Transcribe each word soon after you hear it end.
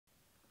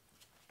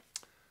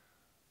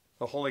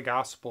The Holy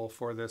Gospel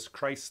for this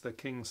Christ the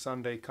King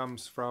Sunday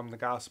comes from the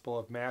Gospel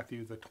of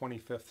Matthew, the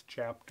 25th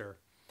chapter.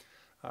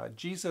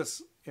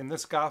 Jesus in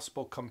this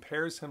Gospel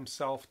compares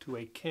himself to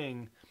a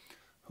king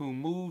who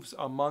moves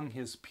among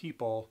his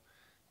people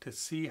to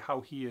see how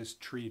he is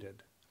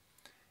treated.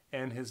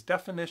 And his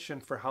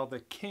definition for how the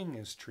king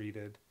is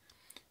treated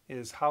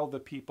is how the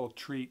people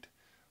treat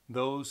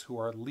those who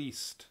are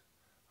least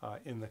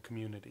in the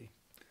community.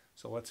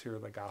 So let's hear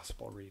the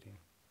Gospel reading.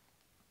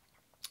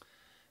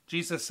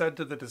 Jesus said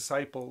to the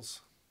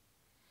disciples,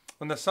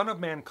 "When the Son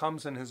of Man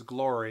comes in his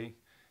glory,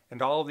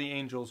 and all the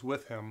angels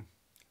with him,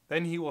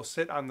 then he will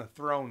sit on the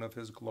throne of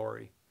his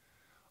glory.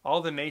 All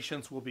the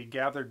nations will be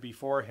gathered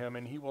before him,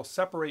 and he will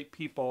separate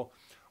people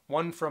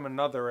one from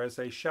another as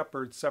a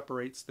shepherd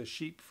separates the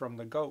sheep from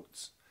the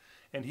goats.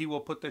 And he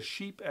will put the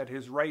sheep at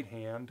his right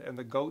hand and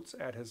the goats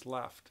at his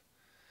left.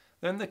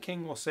 Then the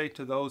king will say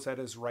to those at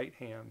his right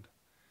hand,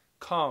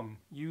 'Come,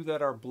 you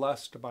that are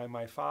blessed by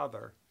my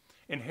Father,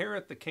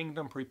 inherit the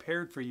kingdom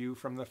prepared for you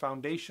from the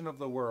foundation of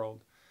the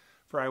world.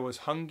 For I was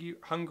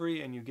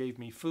hungry, and you gave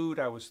me food.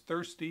 I was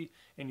thirsty,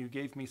 and you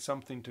gave me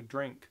something to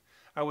drink.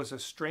 I was a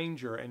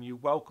stranger, and you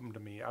welcomed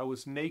me. I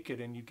was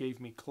naked, and you gave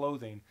me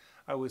clothing.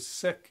 I was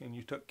sick, and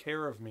you took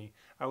care of me.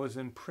 I was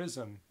in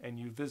prison, and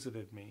you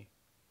visited me.'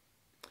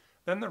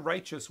 Then the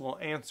righteous will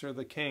answer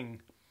the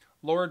king,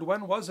 'Lord,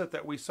 when was it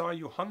that we saw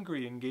you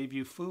hungry and gave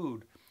you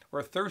food,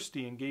 or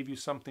thirsty and gave you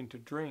something to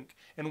drink?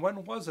 And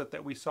when was it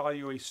that we saw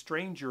you a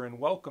stranger and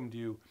welcomed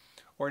you,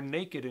 or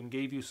naked and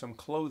gave you some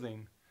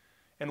clothing?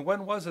 And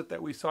when was it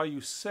that we saw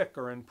you sick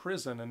or in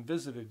prison and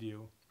visited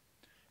you?'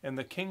 And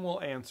the king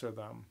will answer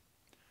them,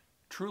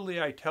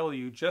 'Truly I tell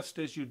you, just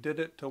as you did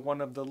it to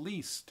one of the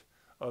least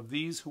of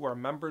these who are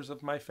members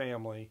of my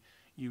family,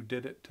 you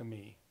did it to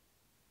me.'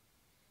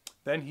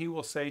 Then he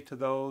will say to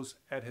those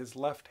at his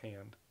left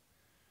hand,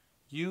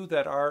 'You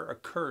that are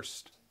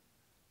accursed,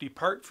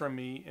 depart from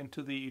me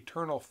into the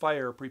eternal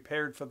fire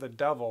prepared for the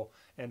devil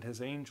and his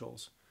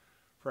angels.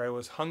 For I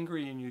was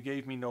hungry, and you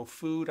gave me no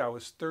food. I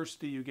was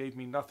thirsty, you gave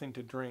me nothing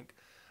to drink.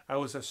 I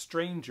was a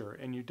stranger,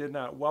 and you did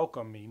not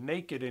welcome me.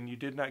 Naked, and you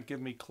did not give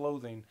me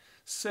clothing.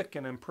 Sick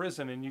and in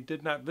prison, and you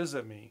did not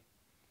visit me.'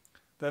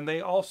 Then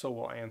they also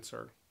will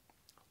answer,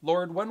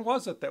 'Lord, when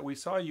was it that we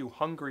saw you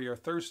hungry or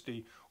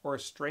thirsty, or a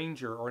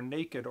stranger, or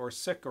naked, or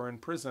sick, or in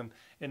prison,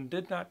 and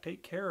did not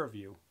take care of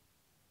you?'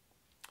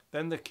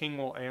 Then the king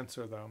will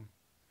answer them,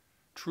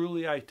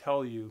 'Truly I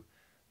tell you,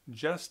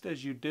 just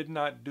as you did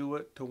not do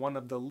it to one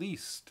of the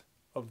least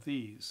of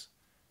these,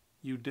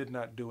 you did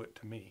not do it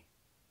to me.'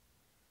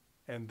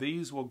 And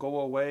these will go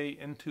away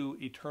into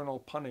eternal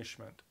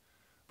punishment,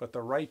 but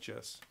the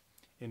righteous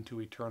into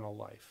eternal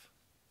life."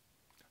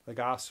 The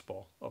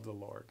Gospel of the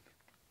Lord.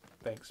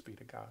 Thanks be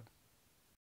to God.